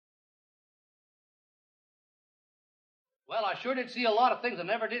Well, I sure did see a lot of things I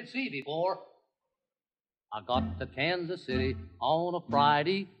never did see before. I got to Kansas City on a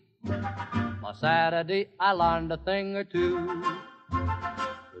Friday. My Saturday, I learned a thing or two.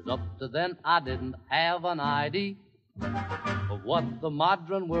 'Cause up to then, I didn't have an idea of what the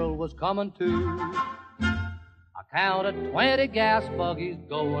modern world was coming to. I counted 20 gas buggies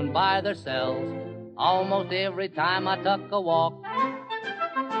going by theirselves almost every time I took a walk.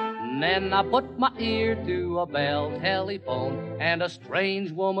 And then I put my ear to a Bell telephone, and a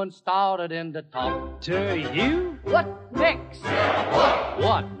strange woman started in to talk. To you? What next?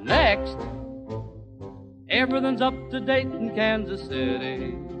 What next? Everything's up to date in Kansas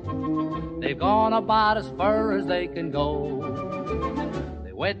City. They've gone about as far as they can go.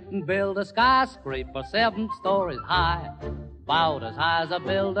 They went and built a skyscraper 7 stories high, about as high as a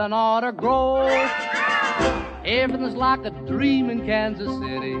buildin ought to grow. Everything's like a dream in Kansas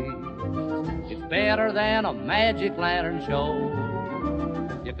City. It's better than a magic lantern show.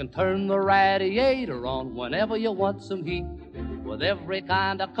 You can turn the radiator on whenever you want some heat. With every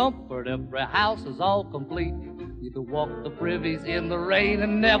kind of comfort, every house is all complete. You can walk the privies in the rain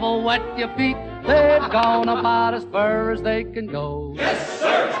and never wet your feet. They've gone about as far as they can go. Yes,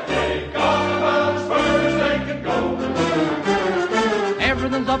 sir! They've gone about as far as they can go.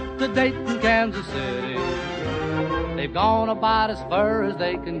 Everything's up to date in Kansas City. They've gone about as far as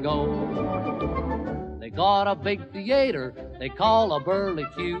they can go. They got a big theater they call a burley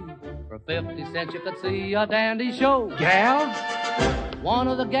Q. For 50 cents you could see a dandy show. Gals? One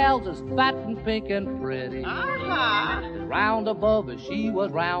of the gals is fat and pink and pretty. Round above as she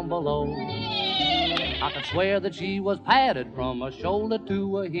was round below. I could swear that she was padded from her shoulder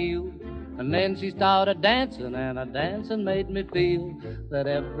to her heel. And then she started dancing, and her dancing made me feel that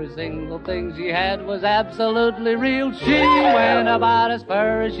every single thing she had was absolutely real. She went about as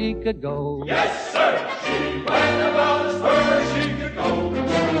far as she could go. Yes, sir! She went about as far as she could go.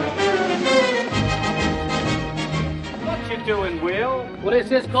 What you doing, Will? Well, it's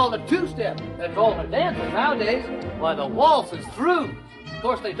just called a two-step. That's all the dancing nowadays. Why, the waltz is through. Of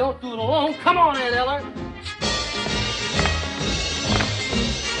course, they don't do it alone. Come on, Ed Eller.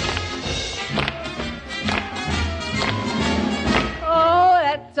 Oh,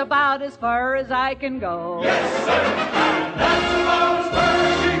 that's about as far as I can go. Yes, sir! And that's about as far as